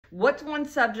What's one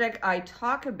subject I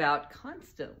talk about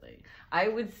constantly? I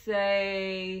would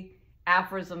say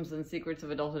aphorisms and secrets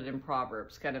of adulthood and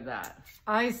proverbs, kind of that.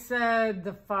 I said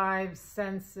the 5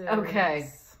 senses. Okay.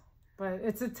 But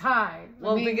it's a tie.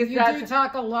 Well, I mean, because you do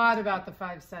talk a lot about the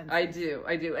 5 senses. I do.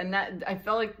 And that, I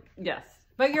felt like, yes.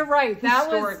 But you're right.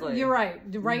 You're right.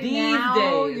 Right These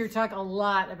now, days. you're talking a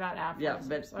lot about aphorisms.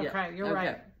 Yeah, but, okay, you're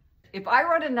right. If I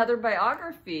wrote another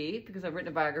biography, because I've written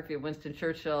a biography of Winston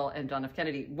Churchill and John F.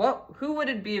 Kennedy, who would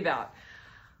it be about?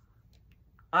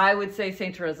 I would say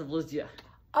St. Therese of Lisieux.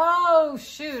 Oh,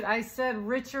 shoot. I said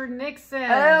Richard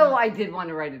Nixon. Oh, I did want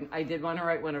to write it. I did want to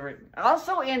write one of it.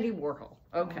 Also Andy Warhol.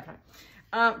 Okay.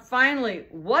 Finally,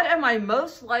 what am I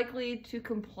most likely to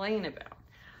complain about?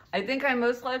 I think I'm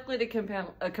most likely to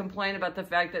complain about the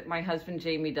fact that my husband,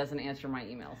 Jamie, doesn't answer my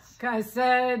emails. I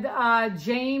said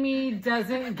Jamie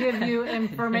doesn't give you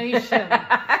information.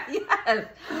 Yes.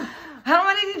 How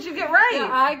many did you get right? Yeah,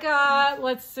 I got,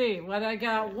 let's see, what I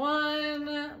got.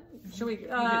 1, should we, 2,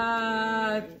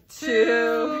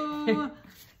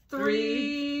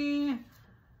 3.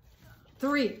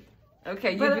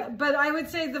 Okay, but I would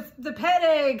say the pet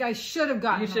egg I should have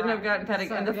gotten. You shouldn't have gotten pet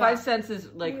egg, and the 5 senses,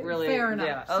 like, really. Fair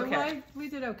enough. Yeah, okay. So we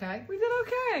did okay. We did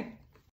okay.